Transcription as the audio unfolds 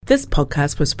This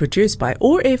podcast was produced by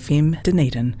OAR FM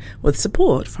Dunedin with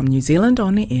support from New Zealand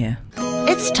On the Air.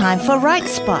 It's time for Right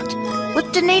Spot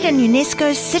with Dunedin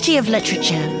UNESCO's City of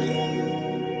Literature.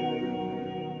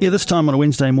 Yeah, this time on a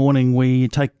Wednesday morning we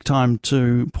take time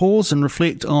to pause and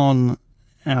reflect on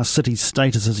our city's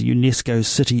status as a UNESCO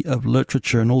City of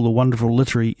Literature and all the wonderful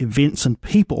literary events and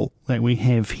people that we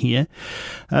have here.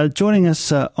 Joining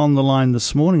us on the line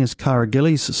this morning is Kyra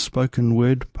Gillies, a spoken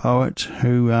word poet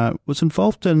who was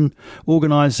involved in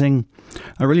organising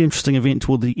a really interesting event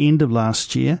toward the end of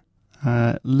last year,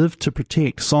 Live to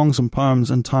Protect, Songs and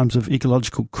Poems in Times of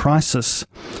Ecological Crisis.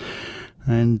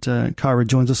 And Kyra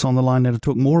joins us on the line now to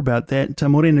talk more about that.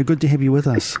 Morena, good to have you with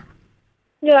us.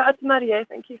 Yeah, it's Maria.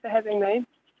 Thank you for having me.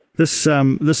 This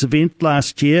event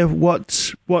last year,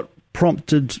 what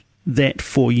prompted that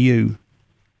for you?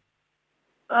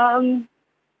 I've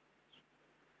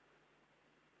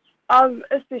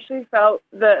especially felt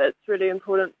that it's really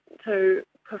important to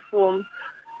perform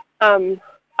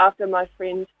after my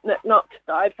friend Nick Knox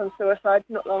died from suicide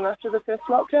not long after the first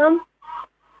lockdown.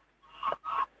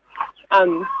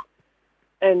 And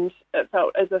it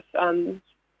felt as if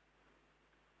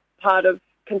part of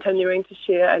continuing to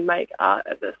share and make art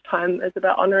at this time is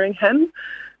about honouring him,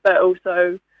 but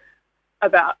also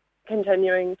about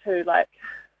continuing to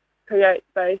create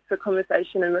space for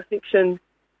conversation and reflection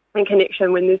and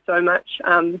connection when there's so much,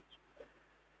 death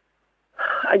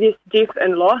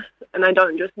and loss. And I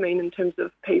don't just mean in terms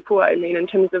of people, I mean in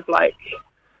terms of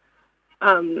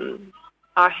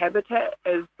our habitat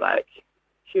as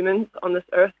humans on this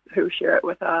earth who share it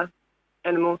with our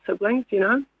animal siblings, you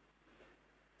know.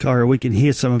 Kyra, we can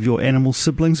hear some of your animal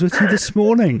siblings with you this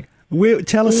morning.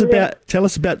 Tell us about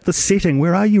the setting.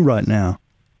 Where are you right now?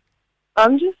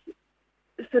 I'm just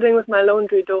sitting with my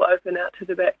laundry door open out to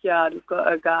the backyard. We've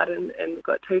got a garden and we've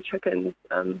got 2 chickens,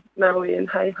 Maui and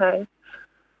Hey.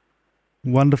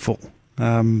 Wonderful.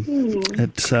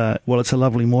 It's a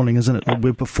lovely morning, isn't it?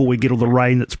 Before we get all the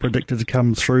rain that's predicted to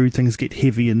come through, things get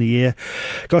heavy in the air.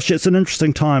 Gosh, it's an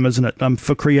interesting time, isn't it?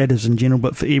 For creatives in general,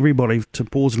 but for everybody to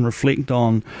pause and reflect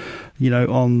on,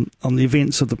 on the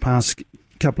events of the past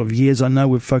couple of years. I know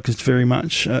we've focused very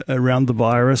much around the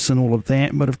virus and all of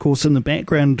that, but of course in the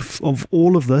background of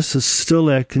all of this is still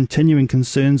our continuing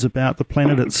concerns about the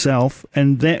planet itself,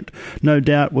 and that no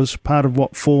doubt was part of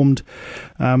what formed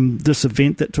this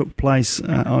event that took place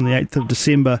on the 8th of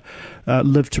December,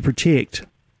 Live to Protect.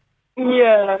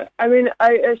 Yeah, I mean,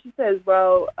 I should say as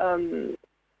well,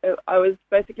 I was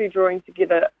basically drawing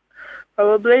together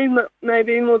probably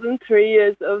maybe more than 3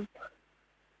 years of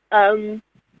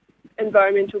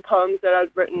environmental poems that I'd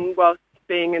written whilst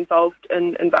being involved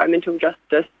in environmental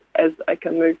justice as a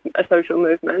social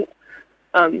movement.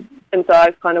 And so I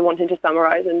was kind of wanting to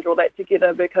summarise and draw that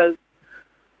together because,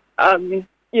 the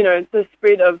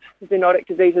spread of zoonotic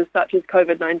diseases such as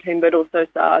COVID-19, but also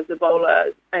SARS,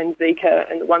 Ebola and Zika,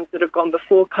 and the ones that have gone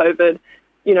before COVID,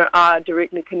 are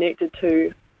directly connected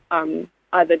to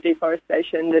either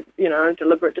deforestation,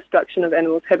 deliberate destruction of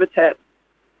animals' habitats,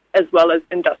 as well as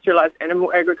industrialised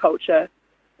animal agriculture,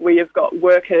 where you've got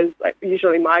workers,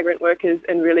 usually migrant workers,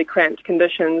 in really cramped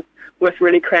conditions with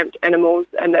really cramped animals,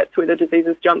 and that's where the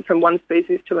diseases jump from one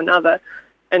species to another.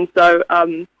 And so,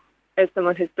 as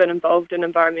someone who's been involved in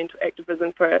environmental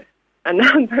activism for a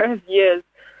number of years,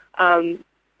 I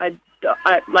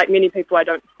like many people, I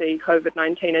don't see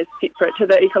COVID-19 as separate to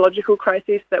the ecological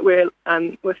crisis that we're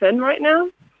within right now.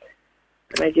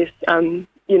 And I guess,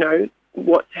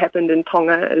 what's happened in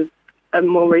Tonga is a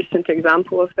more recent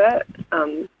example of that.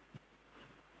 And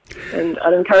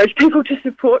I'd encourage people to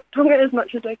support Tonga as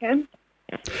much as they can.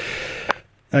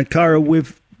 Kyra,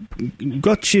 we've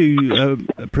got you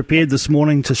prepared this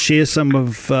morning to share some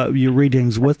of your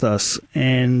readings with us,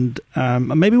 and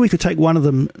maybe we could take one of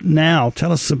them now.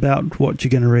 Tell us about what you're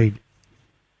going to read.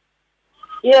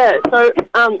 Yeah, so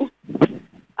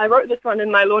I wrote this one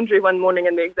in my laundry one morning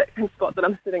in the exact same spot that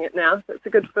I'm sitting at now, so it's a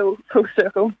good full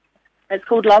circle. It's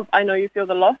called Love, I Know You Feel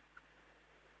the Loss.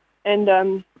 And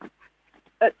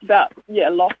it's about,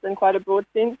 loss in quite a broad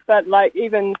sense, but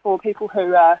even for people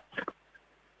who are,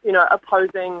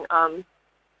 opposing,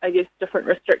 different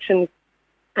restrictions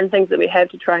and things that we have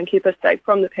to try and keep us safe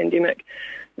from the pandemic,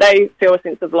 they feel a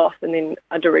sense of loss and then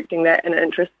are directing that in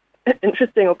an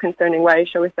interesting or concerning way,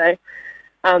 shall we say.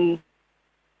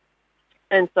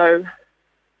 And so,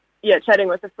 chatting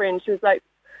with a friend, she was like,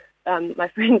 my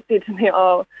friend said to me,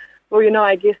 oh, well,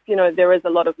 I guess, there is a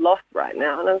lot of loss right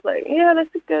now. And I was like, yeah,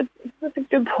 that's a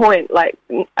good point.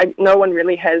 No one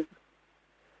really has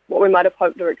what we might have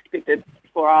hoped or expected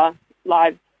for our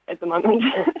lives at the moment.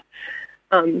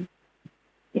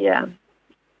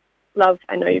 Love,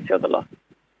 I Know You Feel the Loss.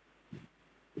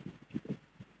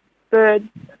 birds,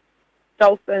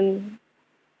 dolphins,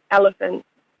 elephants,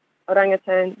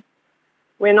 orangutans.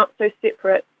 We're not so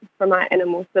separate from our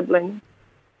animal siblings.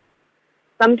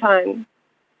 Sometimes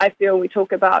I feel we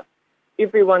talk about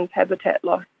everyone's habitat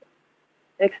loss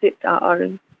except our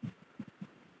own.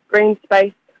 Green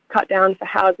space cut down for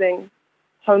housing,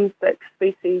 homesick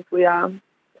species we are,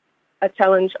 a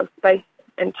challenge of space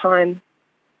and time.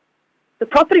 The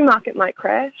property market might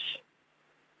crash.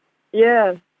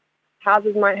 Yeah,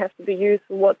 houses might have to be used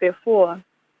for what they're for,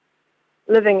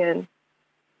 living in.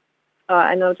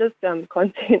 And I'll just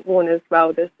content warn as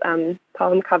well, this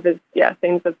poem covers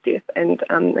themes of death and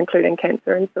including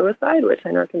cancer and suicide, which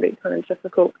I know can be kind of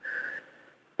difficult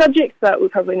subjects, but we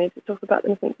probably need to talk about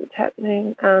them since it's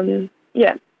happening.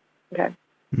 Okay.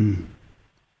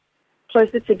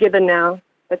 Closer together now,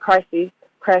 the crises,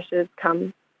 crashes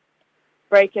come.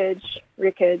 Breakage,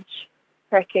 wreckage,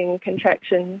 cracking,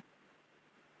 contractions,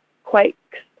 quakes,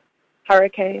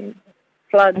 hurricanes,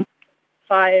 floods,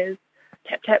 fires,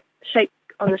 tap, tap, shake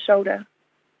on the shoulder.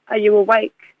 Are you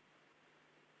awake?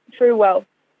 True wealth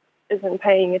is in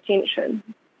paying attention.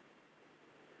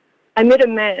 I met a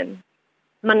man,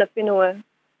 mana whenua,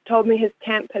 told me his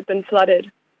camp had been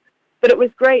flooded. But it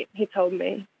was great, he told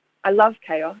me. I love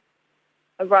chaos.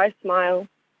 A wry smile.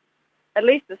 At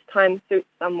least this time suits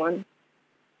someone.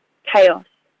 Chaos,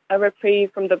 a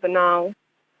reprieve from the banal.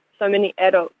 So many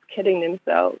adults kidding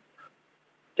themselves.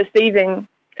 Deceiving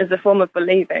is a form of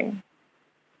believing.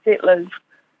 Settlers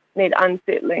need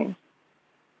unsettling.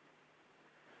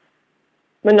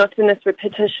 Monotonous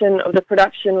repetition of the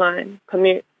production line,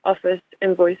 commute, office,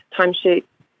 invoice, timesheet.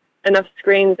 Enough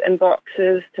screens and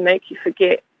boxes to make you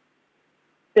forget.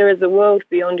 There is a world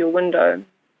beyond your window.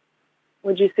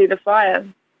 Would you see the fire?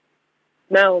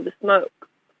 Smell the smoke?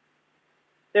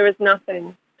 There is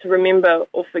nothing to remember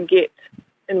or forget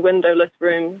in windowless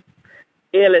rooms,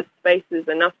 airless spaces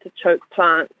enough to choke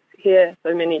plants. Here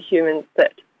so many humans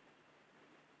sit.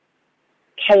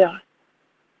 Chaos,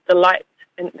 the light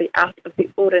and the out of the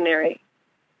ordinary.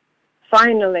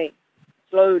 Finally,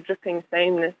 slow dripping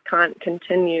sameness can't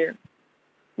continue.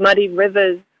 Muddy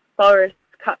rivers, forests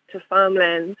cut to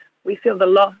farmlands. We feel the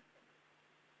loss.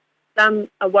 Some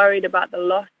are worried about the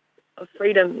loss of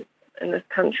freedoms in this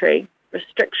country,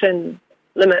 restrictions,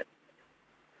 limits.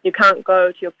 You can't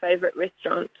go to your favourite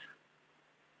restaurant.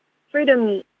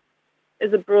 Freedom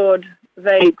is a broad,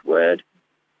 vague word,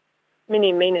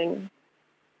 many meanings.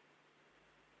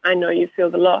 I know you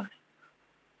feel the loss.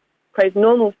 Crave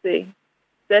normalcy,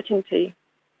 certainty.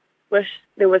 Wish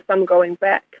there was some going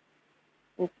back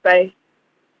in space,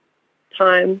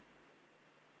 time.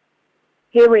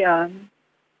 Here we are.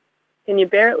 Can you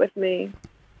bear it with me?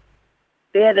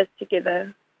 Bear this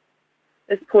together.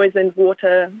 This poisoned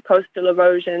water, coastal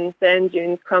erosion, sand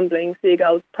dunes crumbling,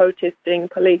 seagulls protesting,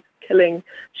 police killing,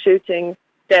 shooting,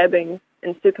 stabbing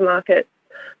in supermarkets,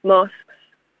 mosques,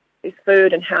 these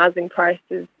food and housing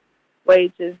prices,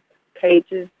 wages,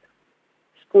 cages,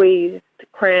 squeezed,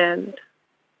 crammed,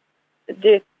 the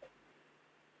death,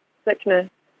 sickness,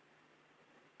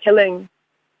 killing,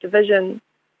 division,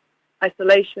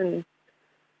 isolation,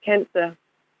 cancer,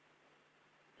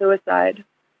 suicide.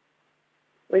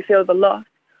 We feel the loss.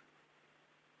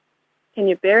 Can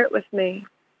you bear it with me?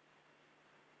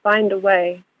 Find a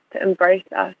way to embrace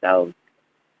ourselves,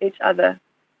 each other.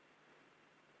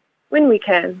 When we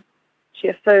can,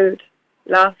 share food,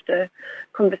 laughter,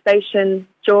 conversation,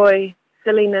 joy,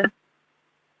 silliness.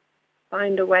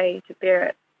 Find a way to bear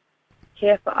it.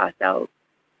 Care for ourselves,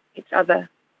 each other.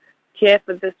 Care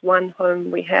for this one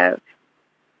home we have,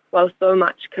 while so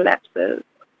much collapses.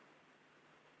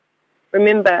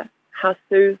 Remember how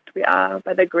soothed we are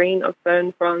by the green of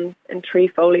fern fronds and tree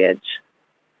foliage.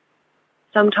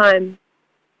 Sometimes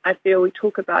I feel we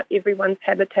talk about everyone's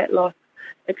habitat loss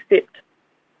except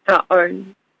our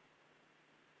own.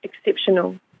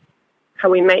 Exceptional. How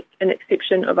we make an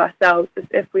exception of ourselves as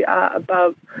if we are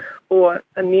above or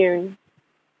immune.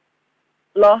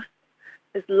 Loss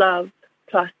is love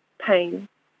plus pain.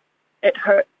 It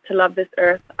hurts to love this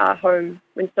earth, our home,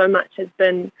 when so much has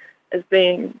been is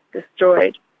being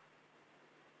destroyed.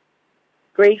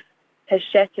 Grief has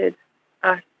shattered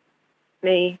us,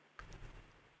 me.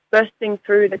 Bursting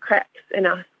through the cracks in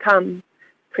us come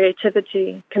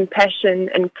creativity, compassion,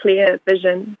 and clear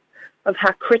vision of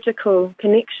how critical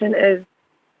connection is.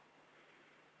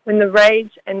 When the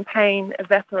rage and pain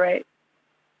evaporate,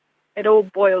 it all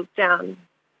boils down.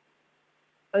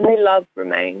 Only love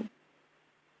remains.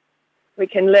 We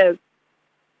can live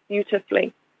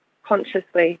beautifully,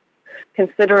 consciously,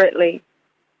 considerately,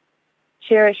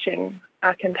 cherishing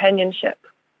our companionship,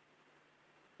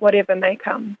 whatever may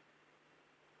come.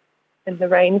 and the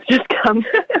rain's just come.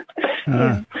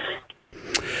 Yeah.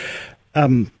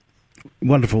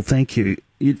 Wonderful, thank you.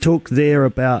 You talk there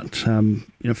about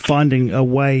finding a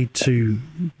way to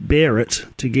bear it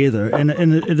together, and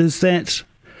it is that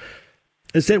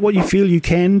what you feel you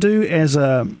can do as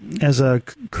a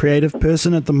creative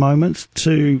person at the moment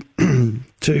to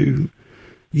to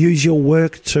use your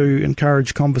work to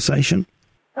encourage conversation?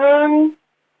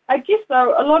 I guess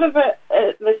so. A lot of it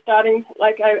at the starting,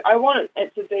 I want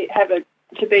it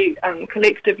to be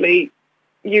collectively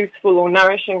useful or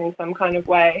nourishing in some kind of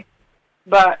way,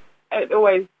 but it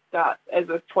always starts as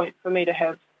a point for me to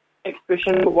have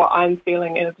expression for what I'm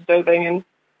feeling and observing and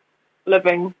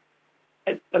living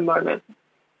at the moment.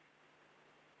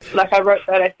 I wrote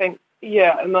that, I think,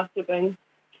 it must have been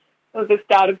the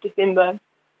start of December,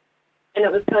 and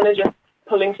it was kind of just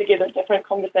pulling together different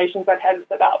conversations I'd had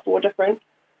with about 4 different,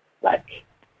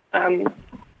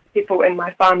 people in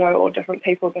my whānau or different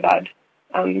people that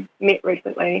I'd met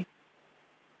recently,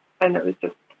 and it was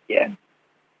just,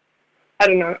 I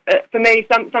don't know. For me,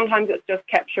 sometimes it's just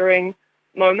capturing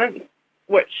moments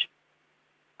which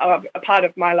are a part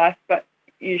of my life, but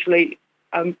usually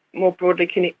more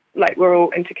broadly we're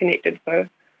all interconnected, so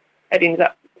it ends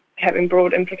up having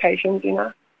broad implications,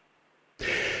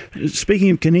 Speaking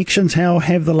of connections, how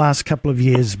have the last couple of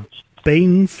years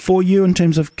been for you in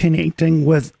terms of connecting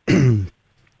with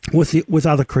with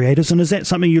other creators? And is that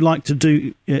something you like to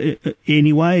do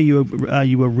anyway? Are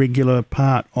you a regular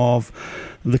part of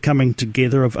the coming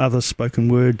together of other spoken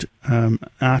word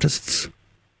artists?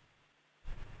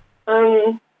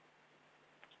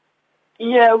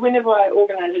 Whenever I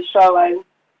organise a show, I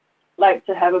like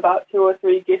to have about 2 or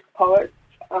 3 guest poets,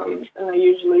 and I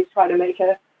usually try to make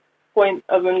a point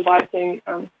of inviting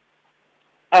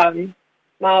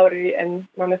Māori and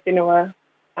mana whenua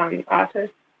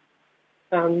artists,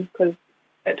 because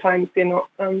at times they're not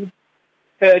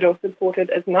heard or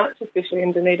supported as much, especially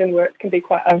in Dunedin, where it can be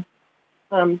quite a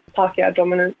Pākehā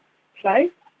dominant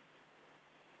place.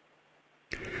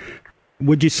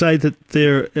 Would you say that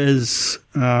there is,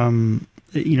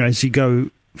 as you go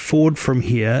forward from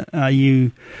here,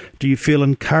 do you feel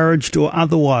encouraged or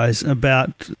otherwise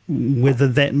about whether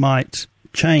that might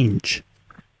change?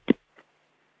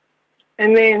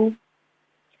 And then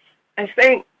I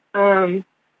think in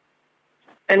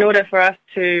order for us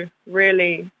to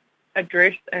really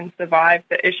address and survive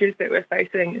the issues that we're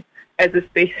facing as a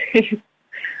species,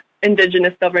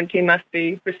 Indigenous sovereignty must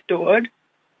be restored,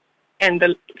 and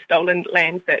the stolen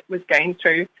land that was gained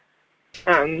through,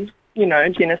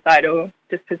 genocide or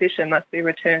dispossession must be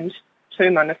returned to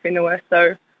mana whenua.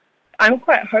 So I'm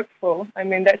quite hopeful. I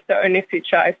mean, that's the only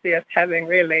future I see us having,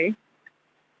 really.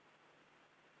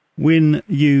 When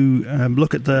you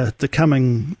look at the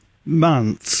coming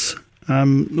months,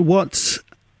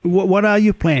 what are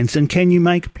your plans, and can you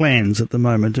make plans at the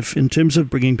moment in terms of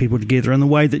bringing people together in the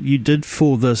way that you did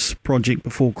for this project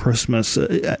before Christmas?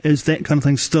 Is that kind of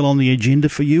thing still on the agenda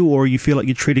for you, or you feel like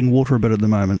you're treading water a bit at the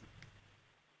moment?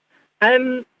 I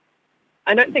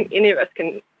don't think any of us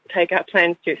can take our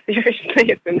plans too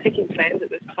seriously if we're making plans at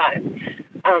this time.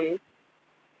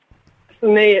 For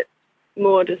me, it's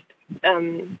more just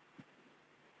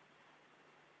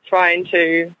trying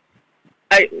to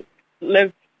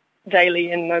live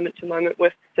daily and moment to moment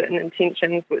with certain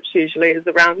intentions, which usually is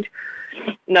around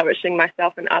nourishing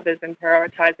myself and others and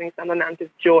prioritising some amount of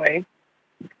joy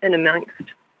in amongst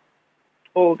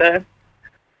all the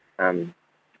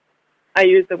I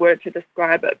use the word to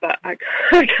describe it, but I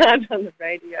can't on the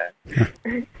radio.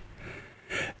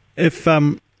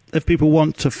 If people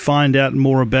want to find out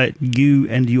more about you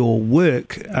and your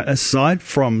work, aside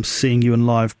from seeing you in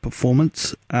live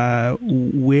performance,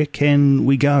 where can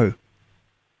we go?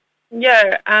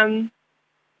 It'll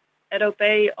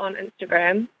be on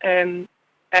Instagram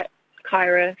at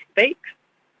Kyra Speaks.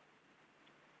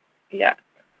 Yeah,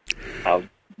 I'll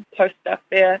post stuff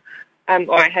there,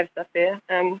 or I have stuff there.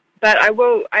 But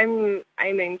I'm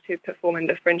aiming to perform in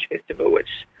the Fringe Festival,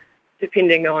 which,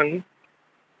 depending on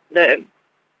the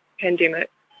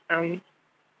pandemic,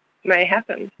 may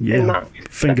happen in March.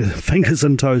 Fingers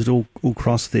and toes all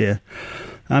crossed there.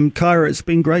 Kyra, it's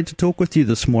been great to talk with you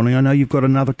this morning. I know you've got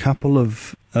another couple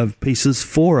of pieces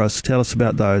for us. Tell us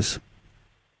about those.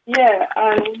 Yeah,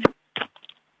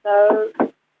 so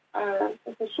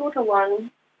it's a shorter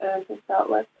one to start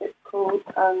with. It's called,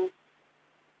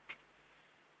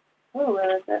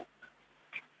 where is it?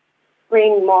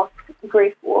 Green Moss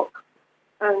Grief Walk.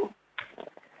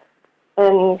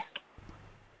 And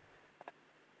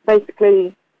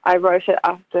basically I wrote it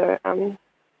after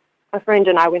a friend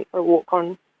and I went for a walk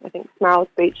on, I think, Smiles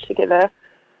Beach together,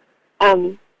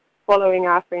 following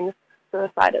our friend's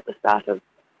suicide at the start of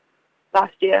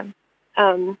last year.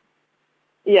 And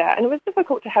it was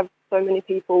difficult to have so many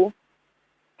people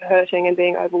hurting and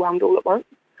being overwhelmed all at once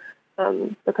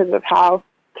because of how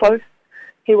close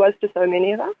he was to so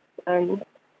many of us.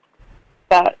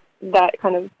 But that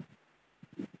kind of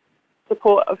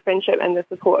support of friendship and the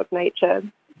support of nature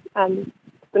has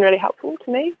been really helpful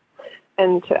to me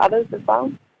and to others as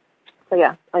well. So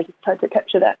yeah, I just tried to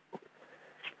capture that.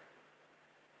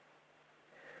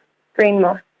 Green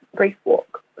moss, brief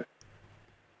walk.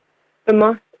 The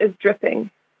moss is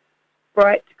dripping,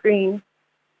 bright green,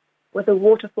 with a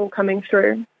waterfall coming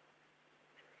through.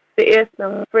 The air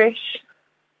smells fresh,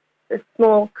 the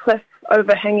small cliff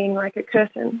overhanging like a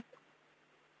curtain.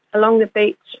 Along the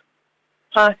beach,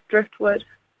 past driftwood,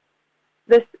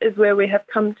 this is where we have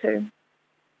come to.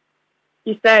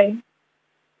 You say,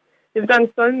 you've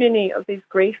done so many of these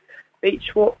grief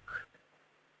beach walks.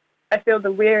 I feel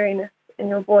the weariness in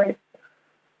your voice.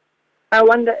 I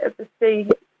wonder if the sea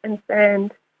and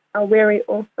sand are weary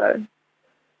also,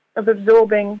 of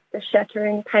absorbing the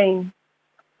shattering pain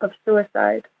of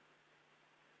suicide.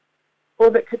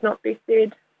 All that could not be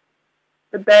said,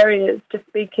 the barriers to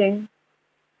speaking.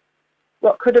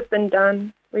 What could have been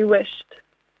done, we wished,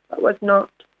 but was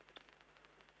not.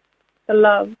 The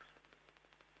love.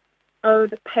 Oh,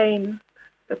 the pain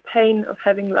of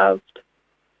having loved.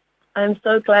 I am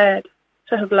so glad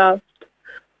to have loved.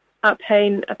 Our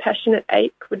pain, a passionate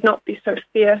ache, would not be so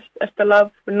fierce if the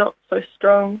love were not so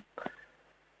strong.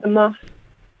 The moss,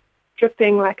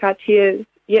 dripping like our tears,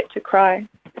 yet to cry.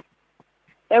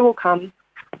 They will come,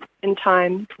 in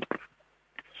time.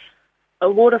 A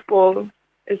waterfall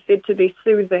is said to be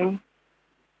soothing.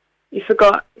 You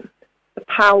forgot the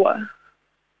power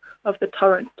of the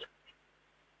torrent.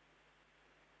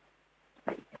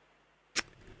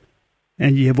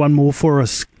 And you have one more for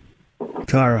us,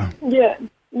 Kyra.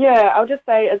 Yeah, I'll just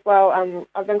say as well,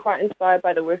 I've been quite inspired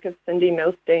by the work of Cindy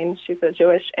Milstein. She's a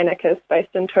Jewish anarchist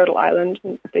based in Turtle Island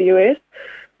in the US,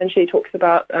 and she talks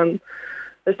about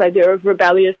this idea of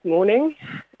rebellious mourning,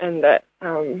 and that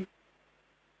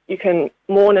you can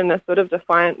mourn in a sort of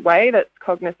defiant way that's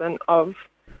cognizant of,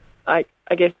 I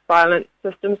guess, violent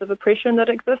systems of oppression that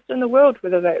exist in the world,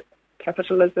 whether that's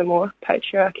capitalism or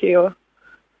patriarchy or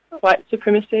white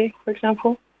supremacy, for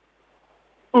example.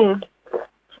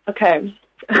 Okay.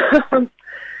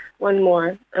 One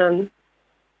more.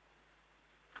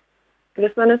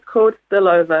 This one is called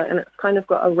Spillover, and it's kind of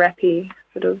got a rappy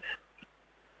sort of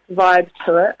vibe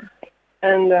to it.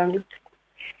 And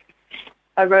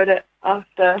I wrote it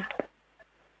after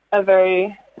a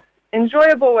very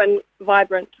enjoyable and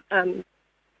vibrant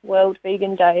World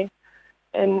Vegan Day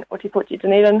in Ōtepoti,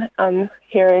 Dunedin,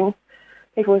 hearing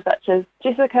people such as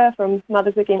Jessica from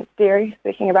Mothers Against Dairy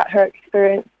speaking about her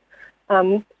experience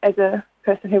as a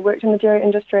person who worked in the dairy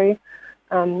industry,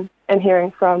 and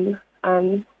hearing from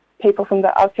people from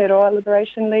the Aotearoa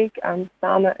Liberation League,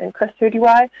 Sama and Chris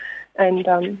Huriwai. And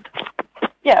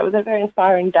it was a very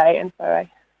inspiring day, and so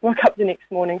I woke up the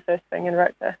next morning first thing and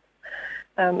wrote this.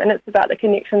 And it's about the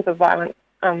connections of violence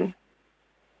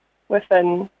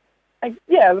within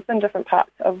different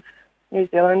parts of New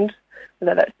Zealand,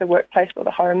 whether that's the workplace or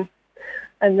the home,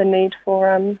 and the need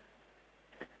for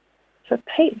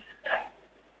peace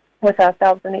with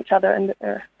ourselves and each other and the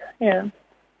earth. Yeah.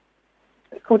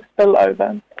 It's called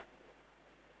Spillover.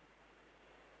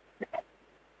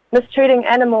 Mistreating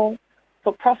animals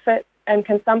for profit and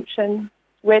consumption,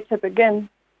 where to begin?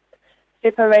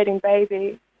 Separating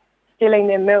babies, stealing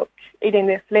their milk, eating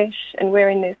their flesh and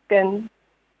wearing their skin.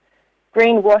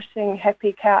 Greenwashing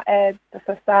happy cow ads, the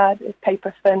facade is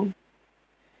paper thin.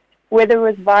 Where there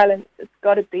is violence, it's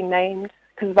got to be named,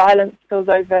 because violence spills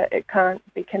over, it can't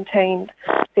be contained.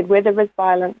 Said where there is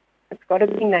violence, it's got to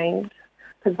be named,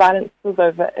 because violence spills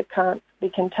over, it can't be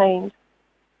contained.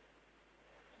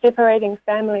 Separating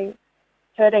families,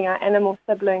 hurting our animal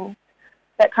siblings,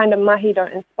 that kind of mahi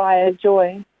don't inspire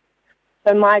joy.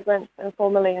 So migrants and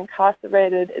formerly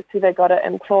incarcerated is who they got to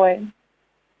employ.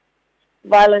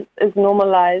 Violence is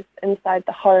normalized inside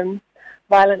the home.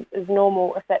 Violence is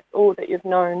normal if that's all that you've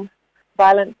known.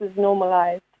 Violence is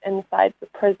normalized inside the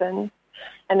prison.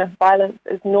 And if violence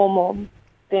is normal,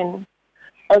 then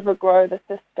overgrow the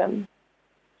system.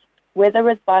 Where there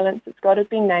is violence, it's got to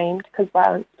be named, because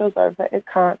violence spills over, it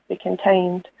can't be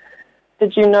contained.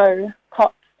 Did you know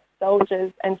cops,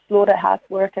 soldiers and slaughterhouse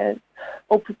workers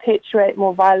all perpetuate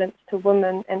more violence to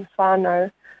women and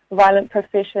whānau? Violent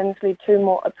professions lead to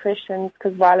more oppressions,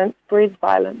 because violence breeds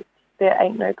violence. There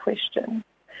ain't no question.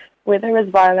 Where there is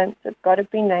violence, it's got to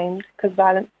be named, because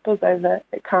violence spills over,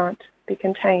 it can't be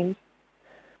contained.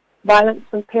 Violence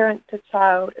from parent to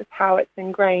child is how it's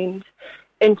ingrained.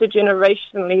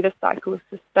 Intergenerationally, the cycle is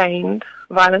sustained.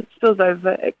 Violence spills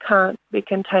over, it can't be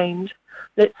contained.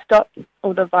 Let's stop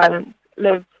all the violence.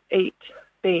 Live, eat,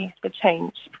 be the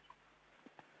change.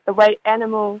 The way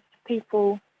animals,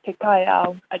 people, te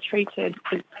kaiao, are treated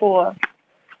is poor.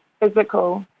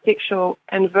 Physical, sexual,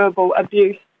 and verbal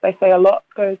abuse. They say a lot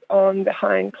goes on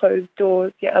behind closed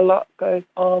doors, yet a lot goes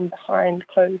on behind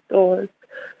closed doors.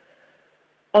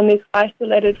 On these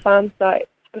isolated farm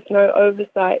sites with no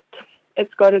oversight,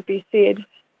 it's got to be said,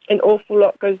 an awful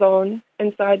lot goes on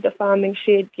inside the farming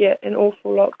shed, yet an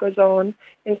awful lot goes on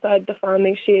inside the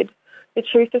farming shed. The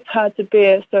truth is hard to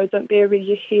bear, so don't bury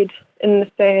your head in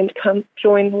the sand. Come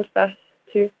join with us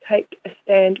to take a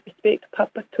stand. Respect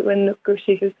Papa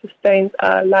Tuanukushi, who sustains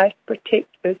our life, protect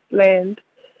this land.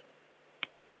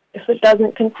 If it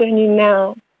doesn't concern you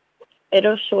now,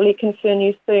 it'll surely concern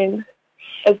you soon,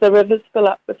 as the rivers fill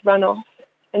up with runoff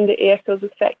and the air fills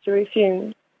with factory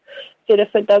fumes. Said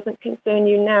if it doesn't concern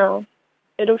you now,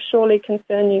 it'll surely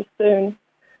concern you soon,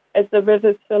 as the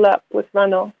rivers fill up with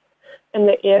runoff and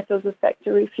the air fills with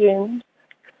factory fumes.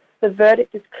 The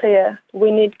verdict is clear.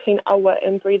 We need clean awa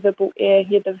and breathable air.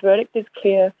 Yeah, the verdict is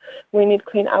clear. We need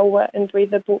clean awa and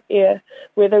breathable air.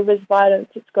 Where there is violence,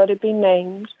 it's got to be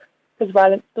named, because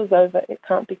violence spills over, it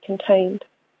can't be contained.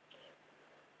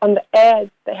 On the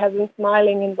ads, they have them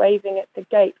smiling and waving at the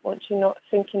gate, once you're not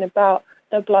thinking about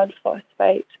the blood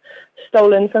phosphate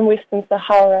stolen from Western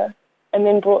Sahara and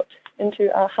then brought into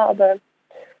our harbour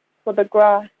for the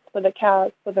grass, for the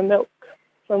cows, for the milk,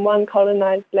 from one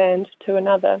colonised land to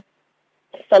another.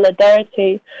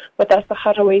 Solidarity with our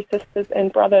Sahrawi sisters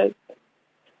and brothers.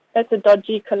 That's a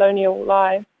dodgy colonial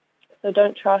lie, so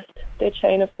don't trust their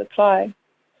chain of supply.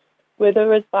 Where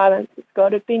there is violence, it's got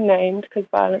to be named, because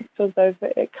violence spills over,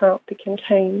 it can't be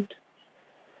contained.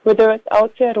 Whether it's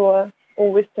Aotearoa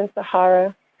or Western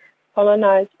Sahara,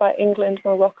 colonised by England,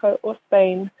 Morocco or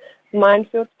Spain,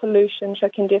 minefields, pollution,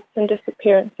 choking deaths and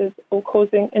disappearances, all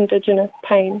causing Indigenous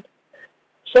pain.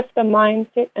 Shift the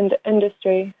mindset in the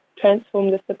industry,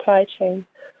 transform the supply chain.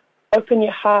 Open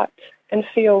your heart and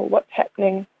feel what's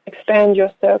happening. Expand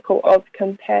your circle of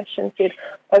compassion. Said,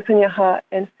 open your heart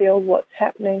and feel what's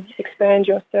happening. Expand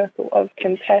your circle of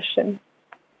compassion.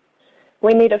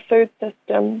 We need a food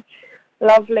system,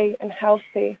 lovely and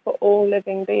healthy for all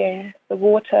living beings. The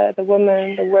water, the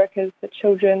women, the workers, the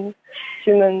children,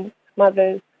 humans,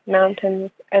 mothers,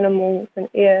 mountains, animals, and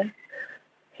air.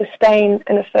 Sustain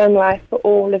and affirm life for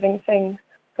all living things.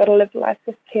 Gotta live life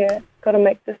with care. Gotta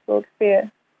make this world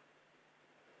fair.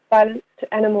 Violence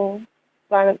to animals,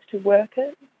 violence to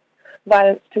workers,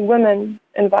 violence to women,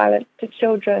 and violence to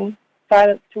children,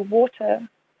 violence to water,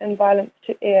 and violence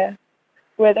to air.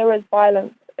 Where there is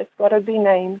violence, it's got to be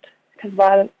named, because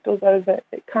violence spills over,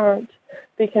 it can't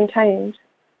be contained.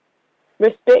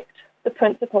 Respect the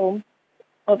principle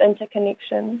of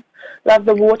interconnection. Love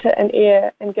the water and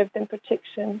air and give them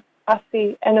protection.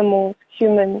 Asi, animals,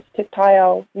 humans, te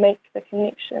taiao, make the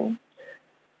connection.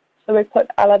 So we put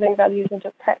our loving values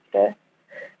into practice,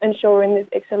 ensuring there's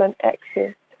excellent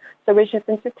access. So we shift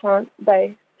into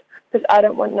plant-based, because I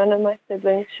don't want none of my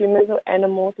siblings, humans or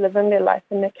animals, living their life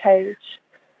in a cage.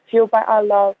 Fueled by our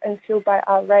love and fueled by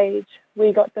our rage,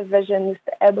 we got the vision, it's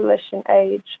the abolition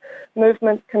age.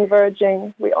 Movements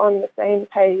converging, we're on the same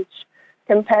page.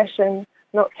 Compassion,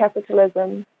 not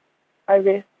capitalism. I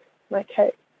rest my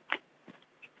case.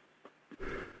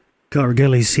 Kyra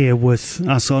Gillies here with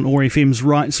us on ORFM's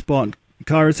Right Spot.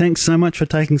 Kyra, thanks so much for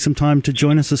taking some time to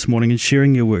join us this morning and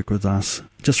sharing your work with us.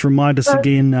 Just remind us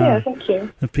again, thank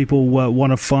you. If people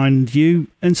want to find you,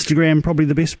 Instagram probably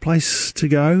the best place to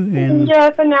go. And yeah,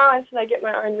 for now, until I get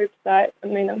my own website. I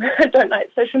mean, I don't like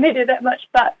social media that much,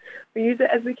 but we use it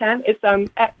as we can. It's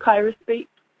at Kyra Speaks,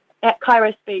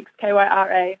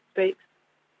 Kyra Speaks.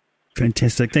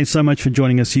 Fantastic. Thanks so much for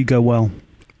joining us. You go well.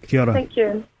 Kia ora. Thank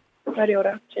you. Kia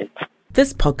ora. Cheers.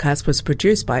 This podcast was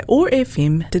produced by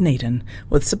ORFM Dunedin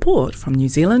with support from New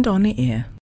Zealand On the Air.